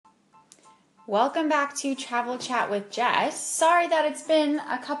Welcome back to Travel Chat with Jess. Sorry that it's been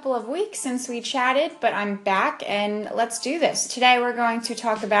a couple of weeks since we chatted, but I'm back and let's do this. Today we're going to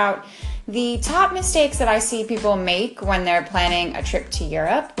talk about the top mistakes that I see people make when they're planning a trip to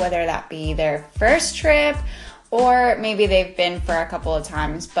Europe, whether that be their first trip or maybe they've been for a couple of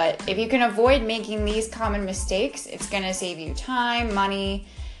times. But if you can avoid making these common mistakes, it's going to save you time, money,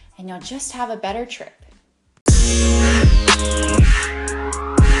 and you'll just have a better trip.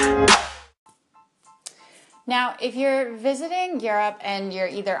 Now, if you're visiting Europe and you're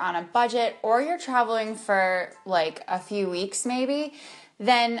either on a budget or you're traveling for like a few weeks maybe,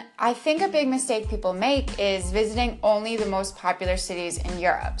 then I think a big mistake people make is visiting only the most popular cities in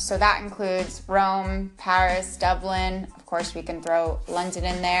Europe. So that includes Rome, Paris, Dublin. Of course, we can throw London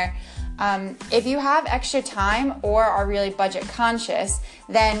in there. If you have extra time or are really budget conscious,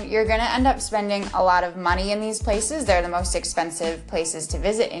 then you're going to end up spending a lot of money in these places. They're the most expensive places to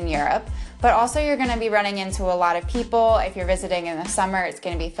visit in Europe. But also you're going to be running into a lot of people. If you're visiting in the summer, it's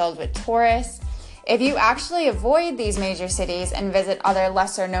going to be filled with tourists. If you actually avoid these major cities and visit other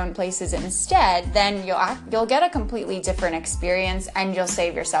lesser known places instead, then you'll get a completely different experience and you'll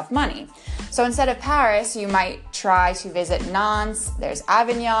save yourself money. So instead of Paris, you might try to visit Nantes, there's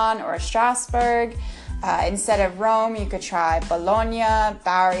Avignon or Strasbourg. Instead of Rome, you could try Bologna,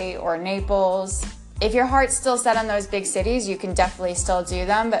 Bari, or Naples. If your heart's still set on those big cities, you can definitely still do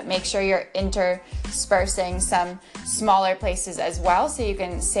them, but make sure you're interspersing some smaller places as well so you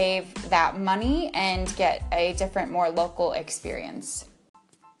can save that money and get a different, more local experience.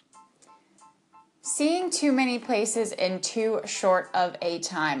 Seeing too many places in too short of a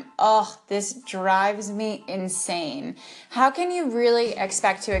time. This drives me insane. How can you really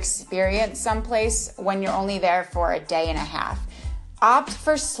expect to experience someplace when you're only there for a day and a half? Opt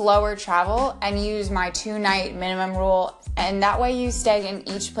for slower travel and use my 2-night minimum rule, and that way you stay in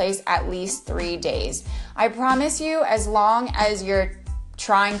each place at least 3 days. I promise you, as long as you're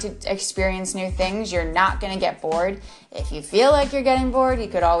trying to experience new things, you're not going to get bored. If you feel like you're getting bored, you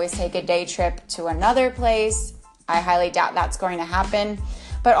could always take a day trip to another place. I highly doubt that's going to happen.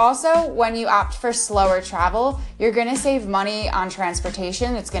 But also, when you opt for slower travel, you're going to save money on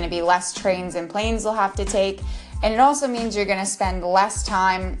transportation. It's going to be less trains and planes you'll have to take. And it also means you're going to spend less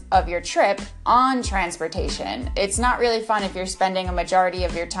time of your trip on transportation. It's not really fun if you're spending a majority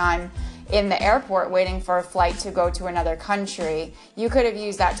of your time in the airport waiting for a flight to go to another country. You could have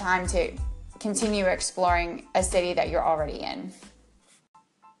used that time to continue exploring a city that you're already in.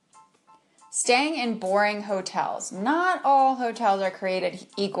 Staying in boring hotels. Not all hotels are created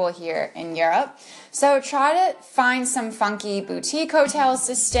equal here in Europe. So try to find some funky boutique hotels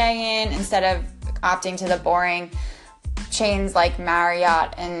to stay in instead of opting to the boring chains like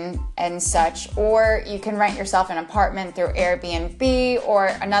Marriott and such. Or you can rent yourself an apartment through Airbnb or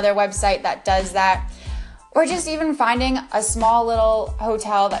another website that does that. Or just even finding a small little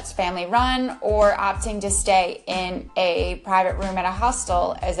hotel that's family run, or opting to stay in a private room at a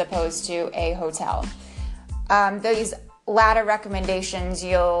hostel as opposed to a hotel. These latter recommendations,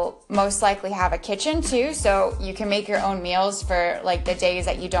 you'll most likely have a kitchen too, so you can make your own meals for like the days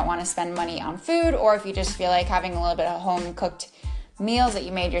that you don't want to spend money on food, or if you just feel like having a little bit of home cooked meals that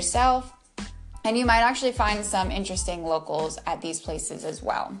you made yourself. And you might actually find some interesting locals at these places as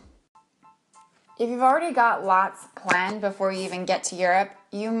well. If you've already got lots planned before you even get to Europe,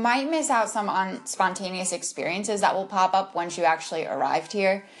 you might miss out some on spontaneous experiences that will pop up once you actually arrived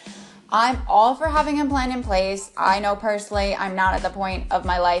here. I'm all for having a plan in place. I know personally I'm not at the point of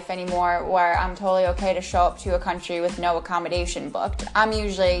my life anymore where I'm totally okay to show up to a country with no accommodation booked. I'm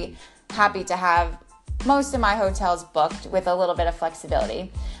usually happy to have most of my hotels booked with a little bit of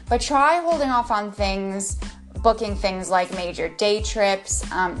flexibility. But try holding off on booking things like major day trips.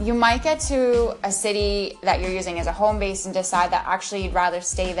 You might get to a city that you're using as a home base and decide that actually you'd rather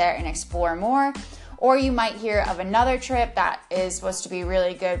stay there and explore more. Or you might hear of another trip that is supposed to be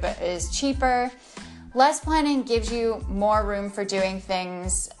really good but is cheaper. Less planning gives you more room for doing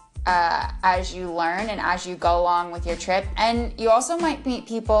things as you learn and as you go along with your trip. And you also might meet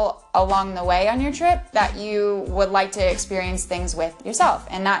people along the way on your trip that you would like to experience things with yourself.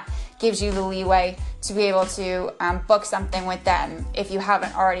 And that gives you the leeway to be able to book something with them if you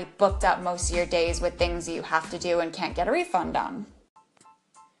haven't already booked up most of your days with things you have to do and can't get a refund on.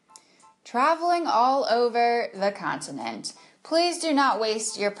 Traveling all over the continent. Please do not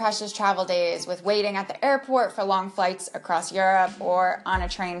waste your precious travel days with waiting at the airport for long flights across Europe or on a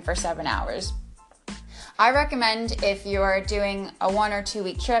train for 7 hours. I recommend if you're doing a 1 or 2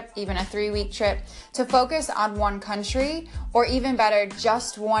 week trip, even a 3-week trip, to focus on one country, or even better,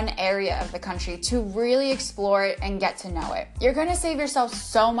 just one area of the country to really explore it and get to know it. You're going to save yourself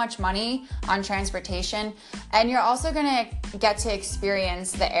so much money on transportation, and you're also going to get to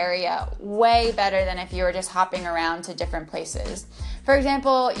experience the area way better than if you were just hopping around to different places. For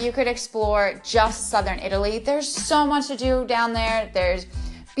example, you could explore just southern Italy. There's so much to do down there. There's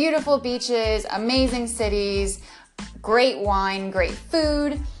beautiful beaches, amazing cities, great wine, great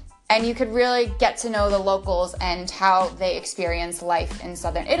food, and you could really get to know the locals and how they experience life in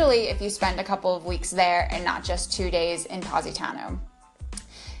southern Italy if you spend a couple of weeks there and not just 2 days in Positano.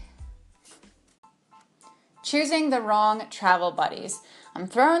 Choosing the wrong travel buddies. I'm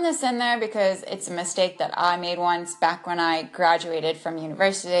throwing this in there because it's a mistake that I made once back when I graduated from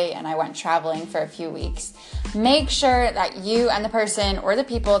university and I went traveling for a few weeks. Make sure that you and the person or the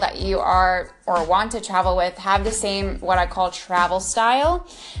people that you are or want to travel with have the same, what I call, travel style,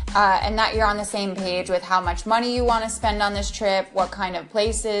 and that you're on the same page with how much money you want to spend on this trip, what kind of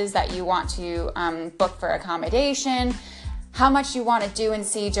places that you want to book for accommodation, how much you want to do and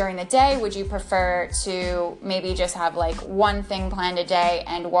see during the day. Would you prefer to maybe just have like one thing planned a day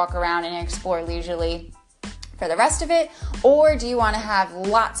and walk around and explore leisurely for the rest of it? Or do you want to have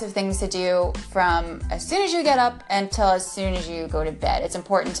lots of things to do from as soon as you get up until as soon as you go to bed? It's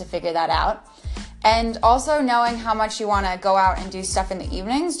important to figure that out. And also knowing how much you want to go out and do stuff in the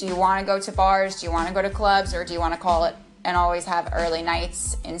evenings. Do you want to go to bars? Do you want to go to clubs? Or do you want to call it and always have early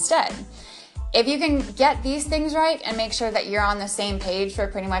nights instead? If you can get these things right and make sure that you're on the same page for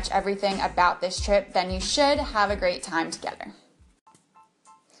pretty much everything about this trip, then you should have a great time together.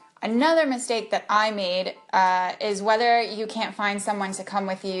 Another mistake that I made is whether you can't find someone to come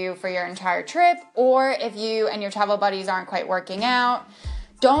with you for your entire trip, or if you and your travel buddies aren't quite working out,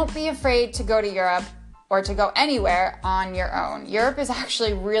 don't be afraid to go to Europe or to go anywhere on your own. Europe is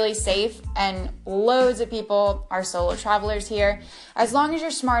actually really safe, and loads of people are solo travelers here. As long as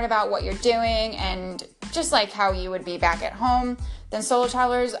you're smart about what you're doing and just like how you would be back at home, then solo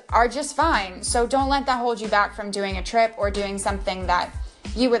travelers are just fine. So don't let that hold you back from doing a trip or doing something that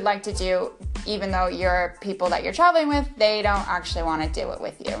you would like to do, even though your people that you're traveling with, they don't actually want to do it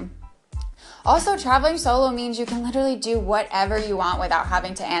with you. Also, traveling solo means you can literally do whatever you want without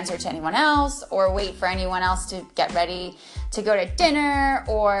having to answer to anyone else or wait for anyone else to get ready to go to dinner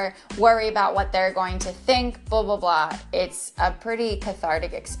or worry about what they're going to think, blah, blah, blah. It's a pretty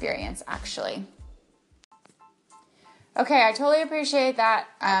cathartic experience, actually. Okay, I totally appreciate that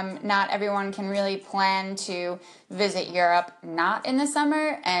not everyone can really plan to visit Europe not in the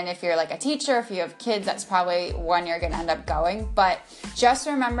summer, and if you're like a teacher, if you have kids, that's probably when you're going to end up going, but just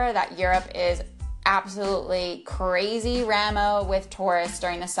remember that Europe is absolutely crazy ramo with tourists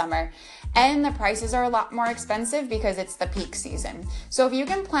during the summer, and the prices are a lot more expensive because it's the peak season. So if you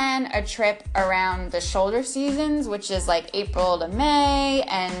can plan a trip around the shoulder seasons, which is like April to May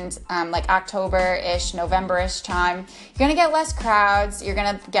and like October-ish, November-ish time, you're gonna get less crowds, you're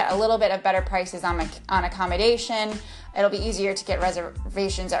gonna get a little bit of better prices on accommodation, it'll be easier to get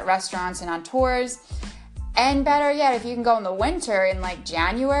reservations at restaurants and on tours. And better yet, if you can go in the winter in like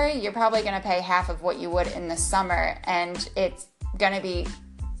January, you're probably gonna pay half of what you would in the summer, and it's gonna be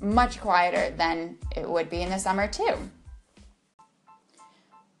much quieter than it would be in the summer too.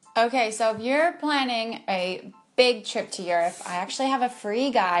 Okay, so if you're planning a big trip to Europe, I actually have a free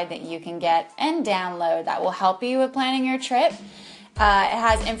guide that you can get and download that will help you with planning your trip. It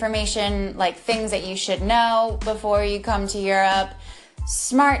has information like things that you should know before you come to Europe,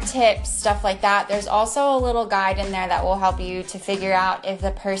 smart tips, stuff like that. There's also a little guide in there that will help you to figure out if the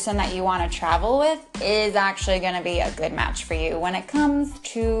person that you want to travel with is actually going to be a good match for you when it comes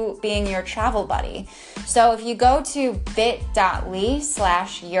to being your travel buddy. So if you go to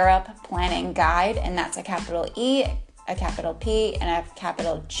bit.ly/Europe planning guide, and that's a capital E, a capital P, and a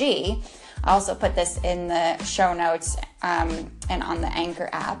capital G. I also put this in the show notes and on the Anchor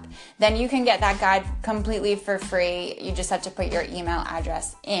app. Then you can get that guide completely for free. You just have to put your email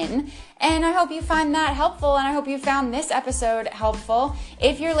address in. And I hope you find that helpful, and I hope you found this episode helpful.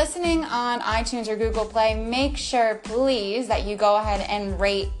 If you're listening on iTunes or Google Play, make sure, please, that you go ahead and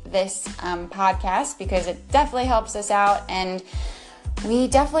rate this podcast, because it definitely helps us out, and we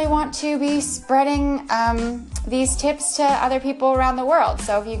definitely want to be spreading these tips to other people around the world.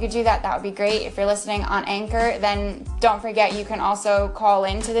 So if you could do that, that would be great. If you're listening on Anchor, then don't forget you can also call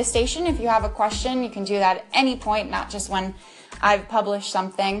into the station if you have a question. You can do that at any point, not just when I've published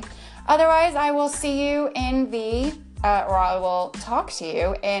something. Otherwise, I will see you in or I will talk to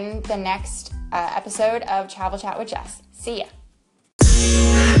you in the next episode of Travel Chat with Jess. See ya.